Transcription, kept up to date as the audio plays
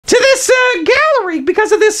this gallery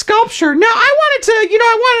because of this sculpture. Now, I wanted to,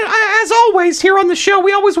 as always here on the show,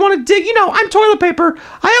 we always want to dig, I'm toilet paper.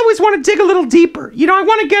 I always want to dig a little deeper. I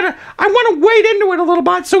want to wade into it a little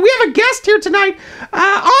bit. So we have a guest here tonight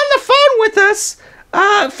on the phone with us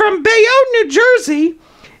from Bayonne, New Jersey,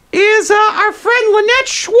 is our friend Lynette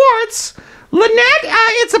Scwartz. Lynette,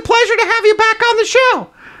 it's a pleasure to have you back on the show.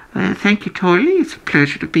 Thank you, Toiley. It's a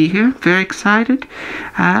pleasure to be here. Very excited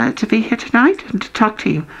to be here tonight and to talk to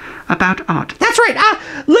you about art. That's right.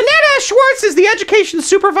 Lynette Scwartz is the education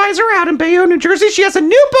supervisor out in Bayonne, New Jersey. She has a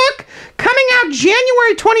new book coming out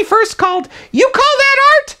January 21st called You Call That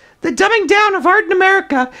Art? The Dumbing Down of Art in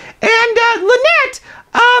America. And Lynette,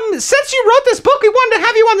 since you wrote this book, we wanted to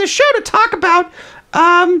have you on the show to talk about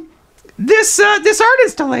this art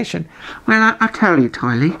installation. Well, I'll tell you,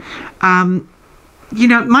 Toiley.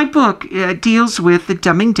 My book deals with the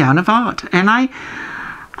dumbing down of art. And I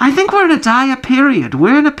think we're in a dire period.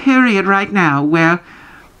 We're in a period right now where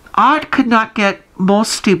art could not get more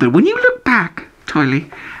stupid. When you look back, Toiley,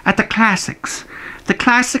 at the classics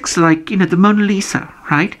like, the Mona Lisa,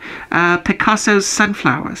 right? Picasso's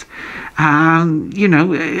Sunflowers.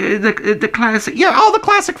 The classic... Yeah, all the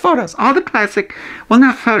classic photos. All the classic... Well,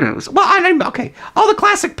 not photos. Well, okay. All the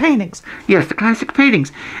classic paintings. Yes, the classic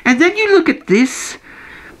paintings. And then you look at this...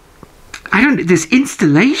 this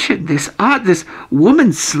installation, this art, this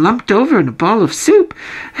woman slumped over in a bowl of soup.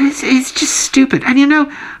 It's just stupid. And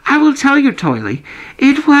I will tell you, Toiley,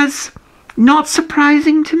 it was not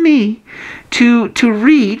surprising to me to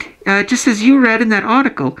read, just as you read in that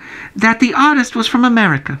article, that the artist was from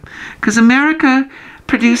America. Because America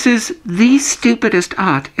produces the stupidest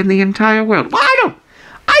art in the entire world. Well,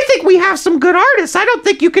 I think we have some good artists. I don't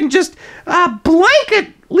think you can just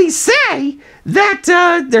blanketly say that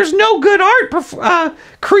there's no good art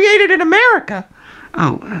created in America.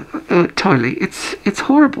 Toiley, it's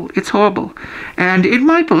horrible. It's horrible. And in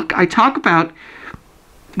my book, I talk about,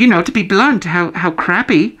 to be blunt, how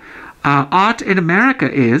crappy art in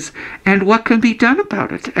America is and what can be done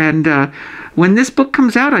about it. And when this book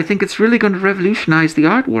comes out, I think it's really going to revolutionize the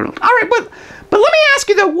art world. All right, but let me ask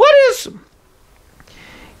you though, what is...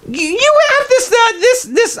 You have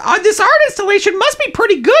this art installation must be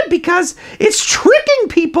pretty good because it's tricking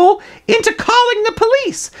people into calling the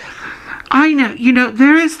police. I know.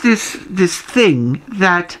 There is this thing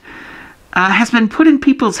that has been put in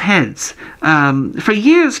people's heads for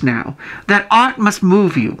years now, that art must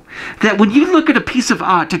move you. That when you look at a piece of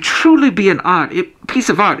art, to truly be an piece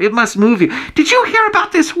of art, it must move you. Did you hear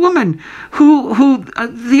about this woman who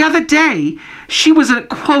the other day, she was a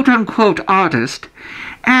quote-unquote artist,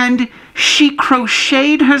 and she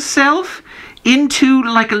crocheted herself into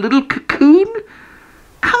like a little cocoon?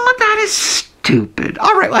 Come on, that is stupid.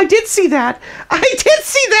 All right, well, I did see that. I did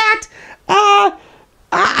see that,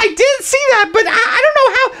 but I don't know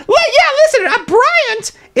how... Yeah, listen,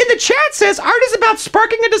 Bryant in the chat says art is about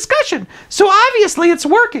sparking a discussion. So obviously it's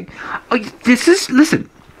working. Listen,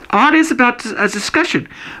 art is about a discussion,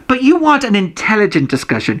 but you want an intelligent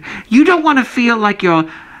discussion. You don't want to feel like you're...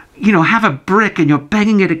 have a brick and you're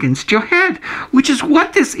banging it against your head, which is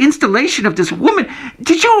what this installation of this woman...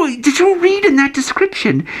 Did you read in that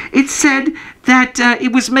description? It said that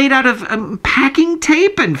it was made out of packing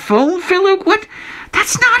tape and foam filler. What?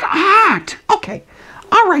 That's not art. Okay.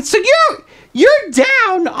 All right. So you're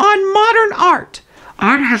down on modern art.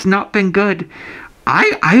 Art has not been good.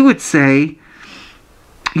 I would say...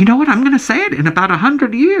 You know what? I'm going to say it in about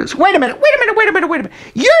 100 years. Wait a minute.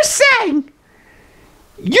 You're saying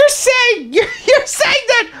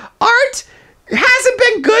that art hasn't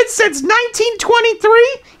been good since 1923?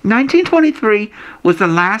 1923 was the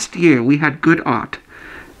last year we had good art.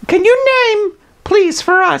 Can you name, please,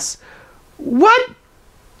 for us, what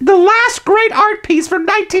the last great art piece from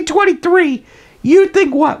 1923 you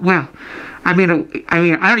think what? Well, I mean,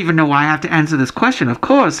 I don't even know why I have to answer this question. Of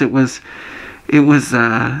course, it was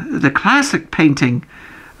the classic painting,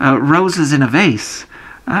 Roses in a Vase,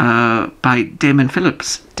 by Damon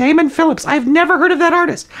Phillips. Damon Phillips. I've never heard of that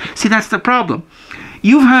artist. See, that's the problem.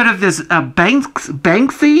 You've heard of this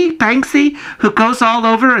Banksy, who goes all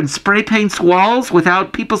over and spray paints walls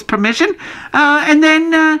without people's permission? And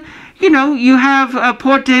then, you have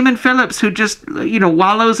poor Damon Phillips, who just,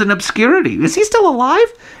 wallows in obscurity. Is he still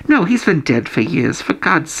alive? No, he's been dead for years. For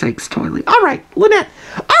God's sakes, Toiley. All right, Lynette.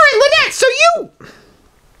 So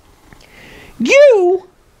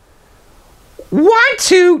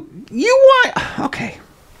okay.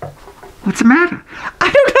 What's the matter?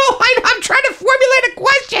 I don't know. I'm trying to form formulate a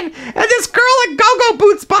question, and this girl in go-go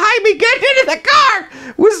boots behind me getting into the car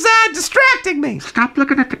was distracting me. Stop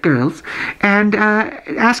looking at the girls and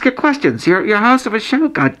ask your questions. You're host of a show,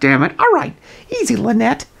 goddammit. All right. Easy,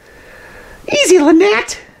 Lynette. Easy,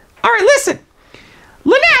 Lynette. All right, listen.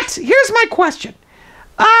 Lynette, here's my question.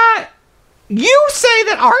 You say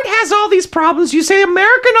that art has all these problems. You say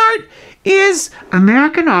American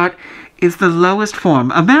art is the lowest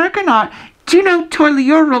form. American art. Do you know, Toiley,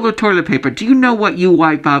 your roll of toilet paper, do you know what you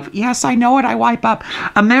wipe up? Yes, I know it. I wipe up.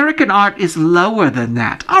 American art is lower than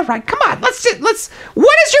that. All right, come on. What is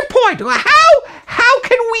your point? How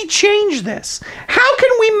can we change this? How can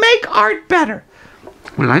we make art better?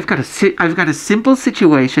 Well, I've got a simple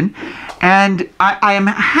situation, and I am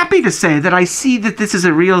happy to say that I see that this is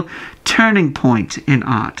a real turning point in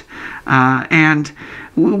art. And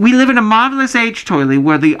we live in a marvelous age, Toiley,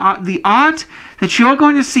 where the art that you're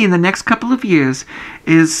going to see in the next couple of years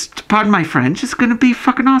is, pardon my French, is going to be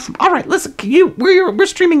fucking awesome. All right, listen, we're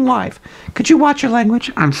streaming live. Could you watch your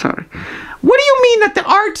language? I'm sorry. What do you mean that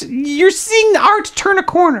you're seeing the art turn a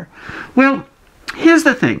corner? Well, here's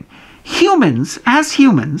the thing. As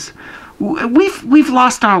humans, we've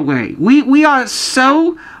lost our way. We are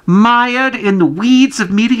so mired in the weeds of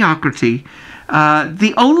mediocrity.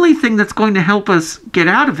 The only thing that's going to help us get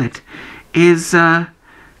out of it is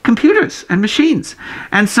computers and machines.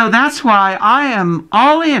 And so that's why I am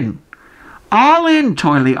all in,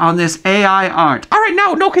 Toiley, on this AI art. All right,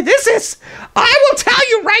 no, okay, I will tell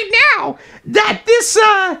you right now that this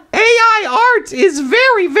AI art is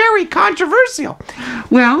very, very controversial.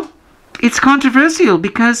 Well, it's controversial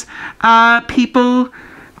because people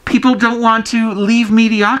don't want to leave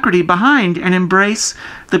mediocrity behind and embrace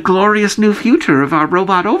the glorious new future of our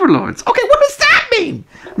robot overlords. Okay, what does that mean?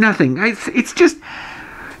 Nothing.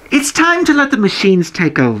 It's time to let the machines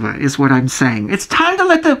take over, is what I'm saying. It's time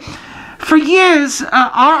to for years,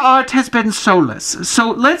 our art has been soulless.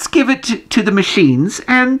 So let's give it to the machines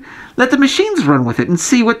and let the machines run with it and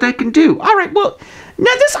see what they can do. All right, well,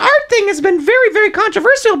 now this art thing has been very, very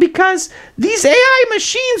controversial because these AI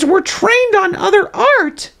machines were trained on other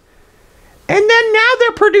art. And then now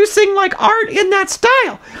they're producing, like, art in that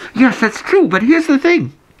style. Yes, that's true, but here's the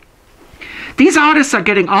thing. These artists are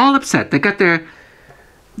getting all upset. They got their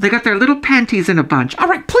little panties in a bunch. All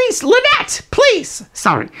right, please, Lynette, please.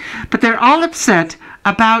 Sorry. But they're all upset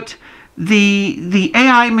about the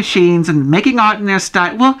AI machines and making art in their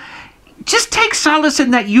style. Well, just take solace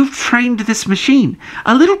in that you've trained this machine.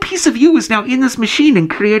 A little piece of you is now in this machine and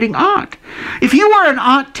creating art. If you were an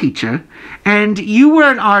art teacher and you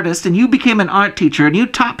were an artist and you became an art teacher and you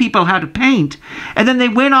taught people how to paint and then they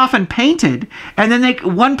went off and painted and then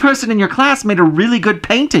one person in your class made a really good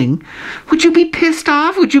painting, would you be pissed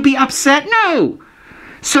off? Would you be upset? No.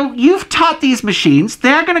 So you've taught these machines.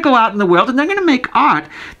 They're going to go out in the world and they're going to make art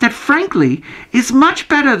that, frankly, is much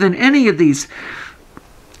better than any of these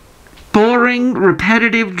boring,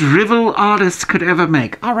 repetitive, drivel artists could ever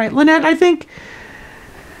make. All right, Lynette, I think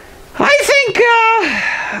you're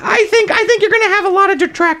going to have a lot of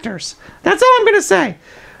detractors. That's all I'm going to say.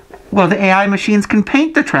 Well, the AI machines can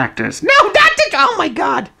paint detractors. No, oh my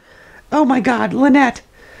God. Oh my God, Lynette.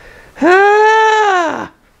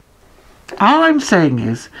 Ah. All I'm saying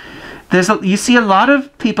is, you see a lot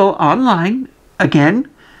of people online, again,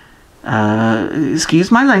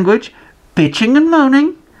 excuse my language, bitching and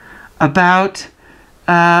moaning about,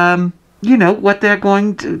 about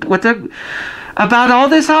all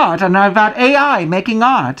this art and about AI making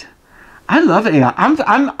art. I love AI.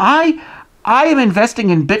 I am investing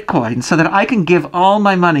in Bitcoin so that I can give all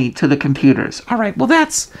my money to the computers. All right, well,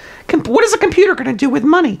 what is a computer going to do with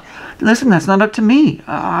money? Listen, that's not up to me.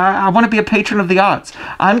 I want to be a patron of the arts.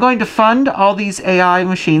 I'm going to fund all these AI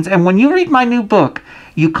machines, and when you read my new book,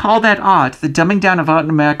 you call that art, The Dumbing Down of Art in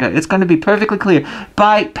America, it's going to be perfectly clear.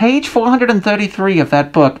 By page 433 of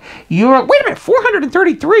that book, Wait a minute,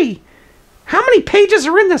 433? How many pages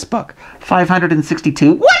are in this book?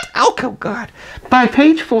 562. What? Oh, God. By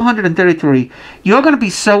page 433, you're going to be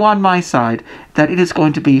so on my side that it is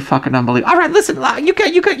going to be fucking unbelievable. All right, listen, you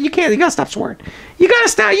gotta stop swearing. You gotta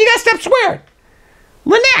stop swearing.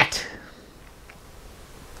 Lynette.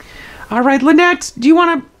 All right, Lynette, do you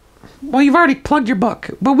want to... Well, you've already plugged your book,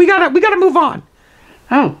 but we gotta move on.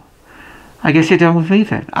 Oh, I guess you're done with me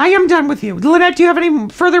then. I am done with you. Lynette, do you have any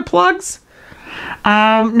further plugs?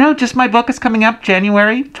 No, just my book is coming up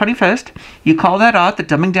January 21st. You call that art, The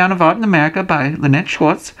Dumbing Down of Art in America by Lynette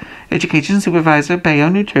Scwartz, Education Supervisor,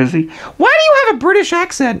 Bayonne, New Jersey. Why do you have a British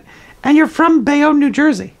accent and you're from Bayonne, New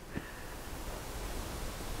Jersey?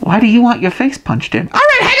 Why do you want your face punched in? All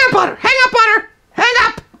right, hang up on her. Hang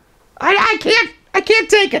up. I can't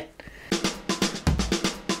take it.